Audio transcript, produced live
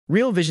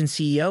Real Vision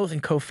CEO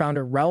and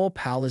co-founder Raoul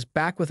Pal is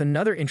back with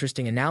another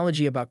interesting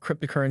analogy about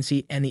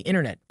cryptocurrency and the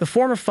internet. The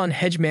former fund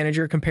hedge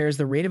manager compares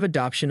the rate of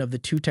adoption of the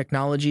two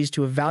technologies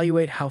to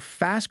evaluate how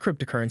fast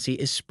cryptocurrency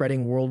is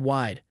spreading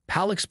worldwide.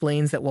 Pal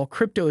explains that while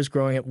crypto is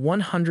growing at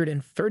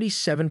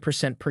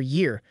 137% per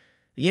year,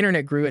 the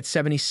internet grew at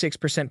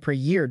 76% per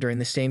year during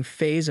the same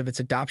phase of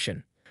its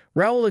adoption.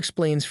 Raoul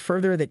explains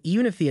further that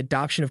even if the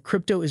adoption of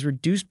crypto is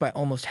reduced by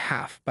almost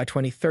half, by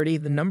 2030,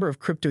 the number of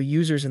crypto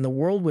users in the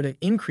world would have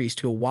increased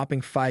to a whopping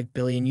 5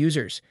 billion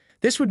users.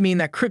 This would mean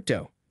that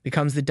crypto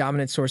becomes the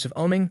dominant source of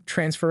owning,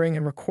 transferring,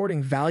 and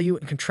recording value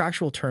in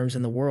contractual terms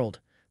in the world.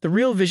 The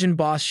Real Vision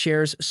boss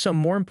shares some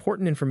more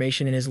important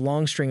information in his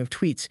long string of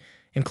tweets,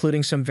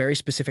 including some very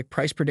specific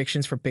price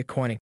predictions for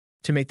Bitcoin.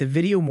 To make the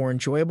video more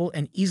enjoyable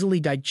and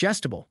easily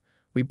digestible,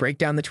 we break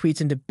down the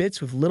tweets into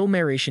bits with little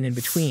narration in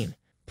between.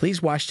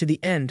 Please watch to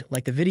the end,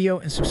 like the video,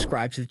 and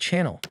subscribe to the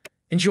channel.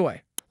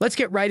 Enjoy! Let's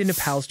get right into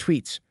Pal's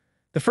tweets.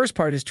 The first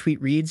part of his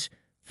tweet reads,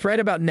 "Thread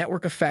about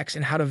network effects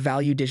and how to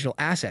value digital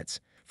assets.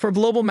 For a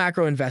global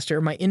macro investor,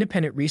 my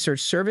independent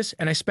research service,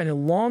 and I spent a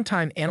long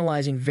time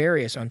analyzing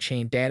various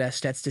on-chain data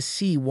sets to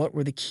see what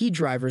were the key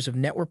drivers of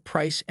network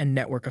price and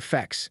network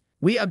effects.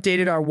 We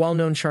updated our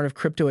well-known chart of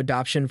crypto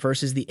adoption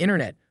versus the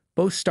internet,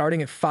 both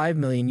starting at 5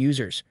 million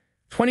users.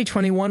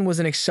 2021 was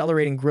an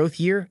accelerating growth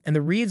year, and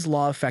the Reed's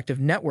law effect of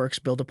networks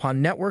built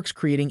upon networks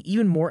creating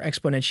even more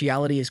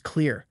exponentiality is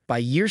clear. By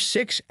year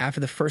 6, after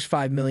the first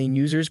 5 million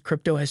users,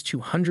 crypto has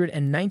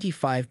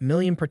 295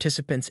 million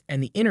participants,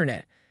 and the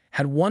internet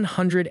had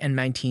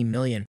 119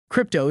 million.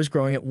 Crypto is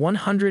growing at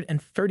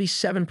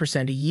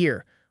 137% a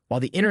year, while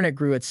the internet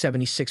grew at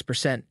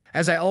 76%.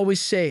 As I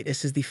always say,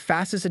 this is the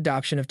fastest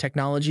adoption of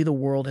technology the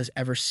world has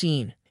ever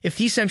seen. If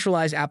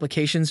decentralized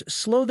applications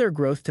slow their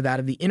growth to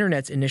that of the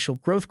internet's initial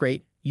growth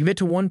rate, you get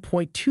to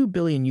 1.2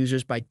 billion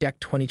users by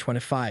DEC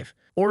 2025.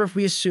 Or if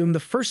we assume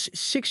the first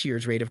 6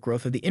 years rate of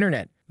growth of the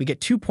internet, we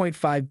get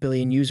 2.5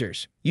 billion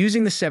users.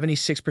 Using the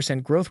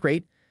 76% growth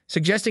rate,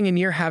 suggesting a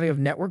near halving of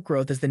network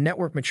growth as the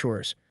network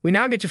matures. We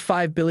now get to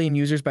 5 billion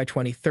users by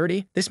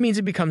 2030. This means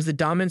it becomes the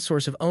dominant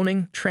source of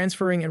owning,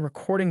 transferring, and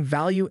recording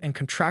value and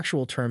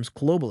contractual terms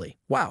globally.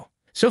 Wow.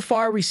 So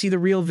far, we see the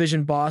Real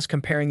Vision boss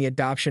comparing the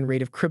adoption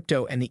rate of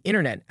crypto and the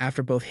internet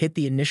after both hit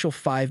the initial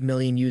 5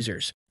 million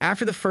users.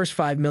 After the first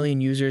 5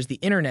 million users, the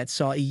internet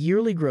saw a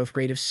yearly growth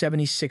rate of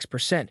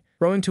 76%,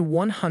 growing to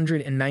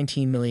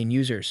 119 million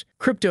users.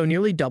 Crypto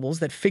nearly doubles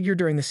that figure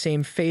during the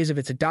same phase of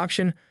its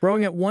adoption,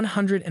 growing at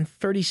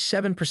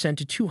 137%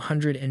 to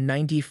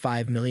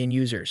 295 million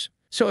users.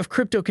 So if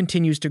crypto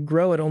continues to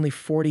grow at only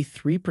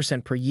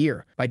 43% per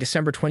year, by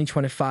December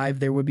 2025,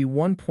 there would be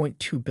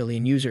 1.2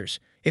 billion users.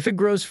 If it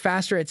grows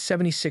faster at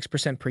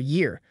 76% per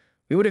year,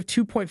 we would have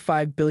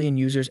 2.5 billion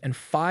users and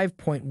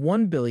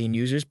 5.1 billion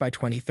users by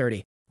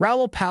 2030.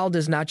 Raoul Pal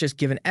does not just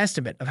give an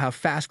estimate of how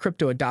fast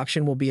crypto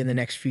adoption will be in the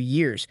next few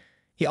years.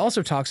 He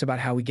also talks about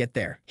how we get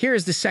there. Here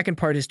is the second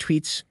part of his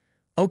tweets.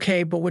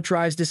 Okay, but what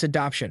drives this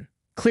adoption?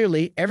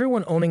 Clearly,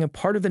 everyone owning a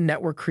part of the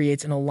network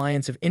creates an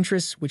alliance of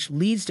interests which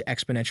leads to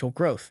exponential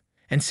growth.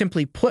 And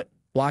simply put,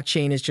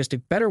 blockchain is just a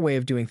better way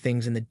of doing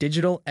things in the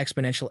digital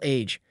exponential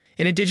age.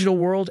 In a digital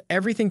world,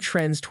 everything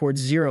trends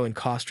towards zero in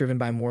cost driven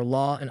by more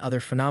law and other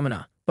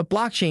phenomena. But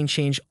blockchain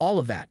changed all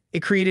of that.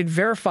 It created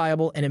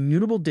verifiable and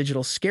immutable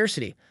digital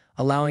scarcity,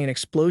 allowing an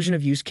explosion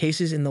of use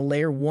cases in the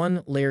Layer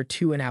 1, Layer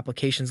 2, and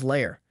applications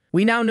layer.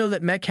 We now know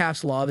that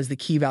Metcalfe's law is the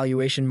key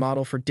valuation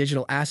model for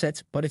digital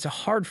assets, but it's a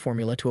hard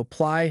formula to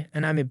apply,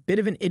 and I'm a bit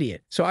of an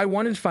idiot. So I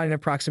wanted to find an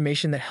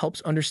approximation that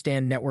helps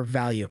understand network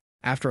value.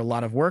 After a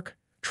lot of work,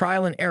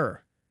 trial and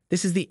error,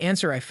 this is the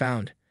answer I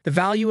found. The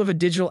value of a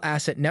digital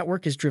asset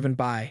network is driven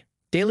by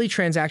daily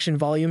transaction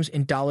volumes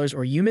in dollars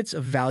or units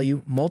of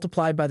value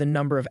multiplied by the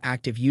number of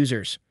active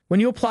users. When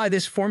you apply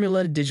this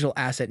formula to digital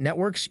asset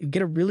networks, you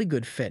get a really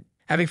good fit.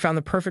 Having found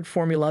the perfect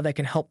formula that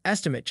can help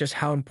estimate just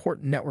how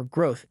important network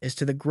growth is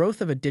to the growth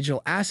of a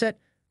digital asset,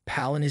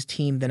 Pal and his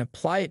team then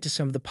apply it to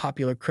some of the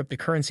popular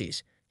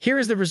cryptocurrencies. Here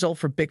is the result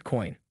for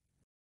Bitcoin,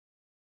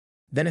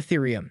 then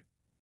Ethereum,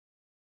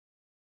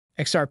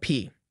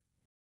 XRP,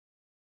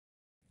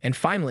 and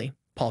finally,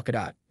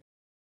 Polkadot.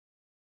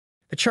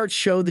 The charts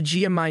show the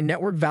GMI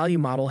network value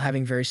model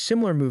having very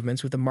similar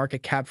movements with the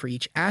market cap for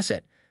each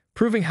asset,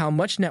 proving how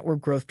much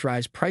network growth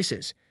drives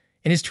prices.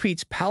 In his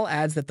tweets, Pal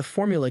adds that the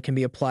formula can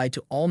be applied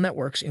to all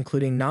networks,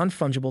 including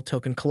non-fungible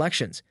token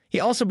collections. He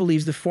also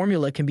believes the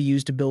formula can be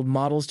used to build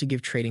models to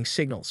give trading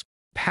signals.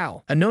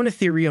 Pal, a known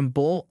Ethereum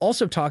bull,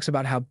 also talks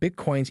about how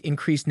Bitcoin's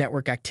increased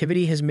network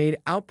activity has made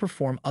it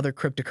outperform other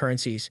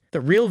cryptocurrencies.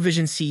 The Real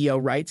Vision CEO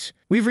writes,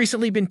 "We've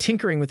recently been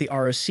tinkering with the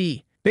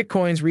ROC.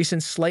 Bitcoin's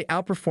recent slight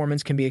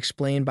outperformance can be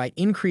explained by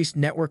increased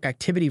network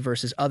activity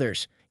versus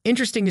others.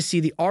 Interesting to see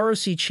the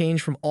ROC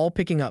change from all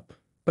picking up,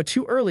 but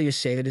too early to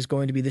say that is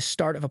going to be the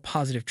start of a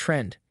positive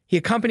trend." He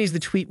accompanies the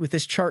tweet with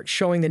this chart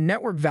showing the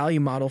network value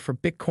model for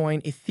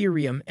Bitcoin,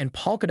 Ethereum, and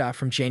Polkadot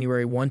from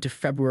January 1 to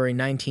February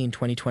 19,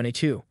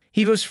 2022.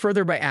 He goes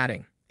further by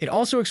adding, It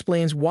also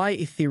explains why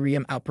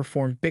Ethereum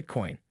outperformed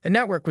Bitcoin. The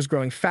network was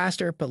growing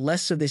faster, but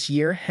less so this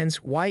year, hence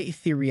why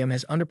Ethereum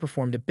has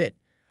underperformed a bit.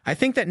 I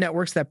think that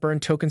networks that burn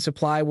token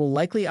supply will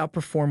likely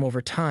outperform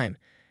over time,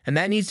 and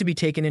that needs to be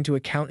taken into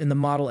account in the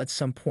model at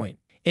some point.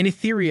 In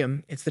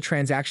Ethereum, it's the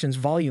transactions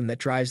volume that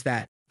drives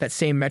that. That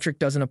same metric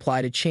doesn't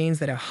apply to chains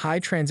that have high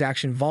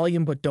transaction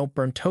volume but don't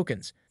burn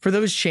tokens. For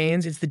those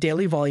chains, it's the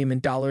daily volume in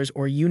dollars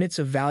or units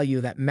of value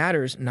that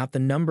matters, not the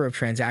number of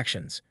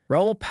transactions.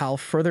 Raoul Pal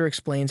further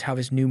explains how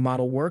his new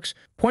model works,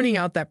 pointing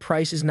out that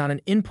price is not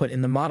an input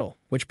in the model,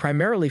 which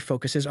primarily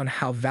focuses on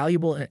how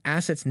valuable an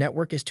asset's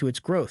network is to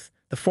its growth.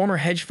 The former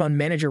hedge fund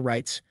manager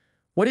writes,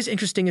 "What is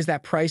interesting is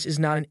that price is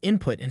not an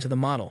input into the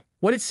model.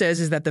 What it says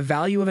is that the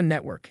value of a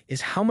network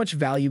is how much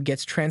value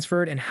gets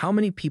transferred and how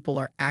many people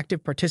are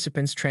active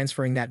participants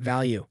transferring that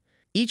value.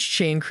 Each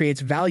chain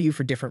creates value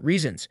for different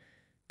reasons.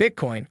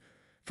 Bitcoin,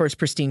 for its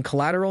pristine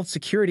collateral,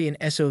 security, and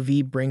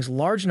SOV, brings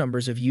large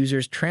numbers of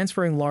users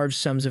transferring large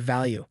sums of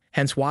value,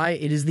 hence why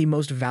it is the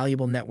most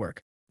valuable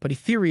network. But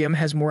Ethereum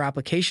has more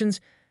applications,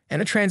 and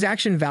the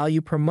transaction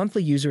value per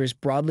monthly user is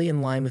broadly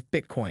in line with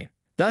Bitcoin.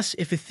 Thus,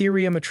 if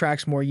Ethereum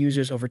attracts more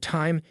users over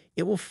time,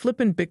 it will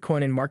flip in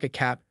Bitcoin in market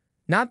cap.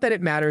 Not that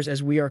it matters,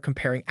 as we are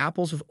comparing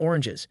apples with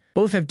oranges.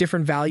 Both have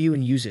different value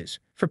and uses.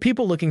 For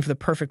people looking for the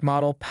perfect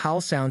model,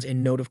 Pal sounds a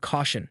note of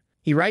caution.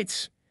 He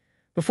writes,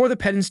 "Before the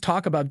pedants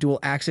talk about dual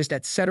axis,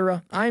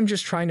 etc., I am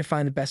just trying to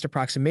find the best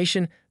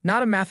approximation,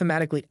 not a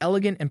mathematically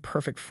elegant and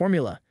perfect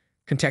formula.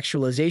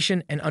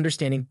 Contextualization and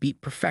understanding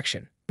beat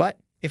perfection. But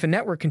if a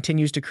network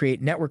continues to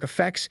create network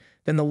effects,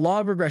 then the law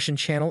of regression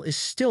channel is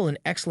still an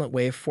excellent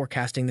way of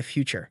forecasting the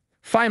future."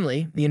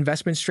 Finally, the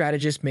investment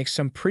strategist makes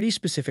some pretty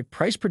specific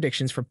price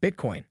predictions for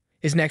Bitcoin.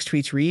 His next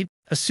tweets read,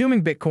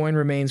 "Assuming Bitcoin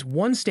remains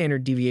one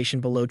standard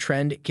deviation below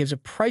trend, it gives a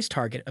price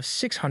target of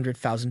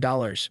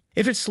 $600,000.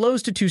 If it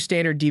slows to 2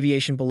 standard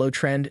deviation below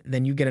trend,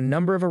 then you get a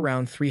number of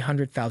around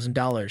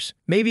 $300,000.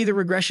 Maybe the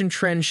regression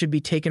trend should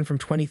be taken from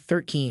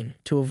 2013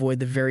 to avoid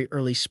the very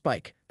early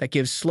spike. That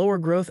gives slower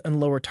growth and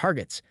lower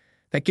targets.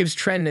 That gives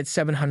trend at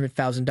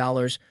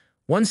 $700,000,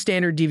 1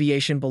 standard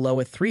deviation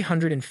below at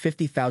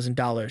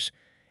 $350,000,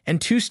 and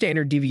 2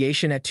 standard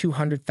deviation at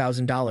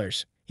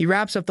 $200,000. He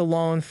wraps up the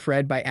long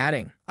thread by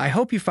adding, "I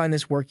hope you find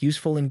this work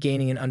useful in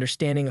gaining an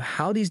understanding of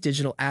how these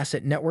digital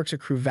asset networks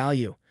accrue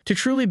value. To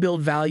truly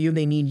build value,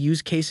 they need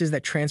use cases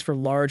that transfer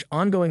large,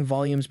 ongoing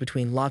volumes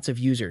between lots of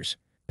users."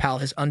 Pal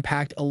has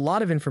unpacked a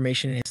lot of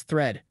information in his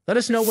thread. Let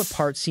us know what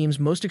part seems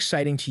most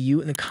exciting to you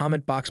in the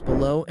comment box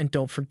below, and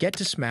don't forget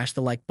to smash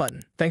the like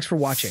button. Thanks for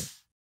watching.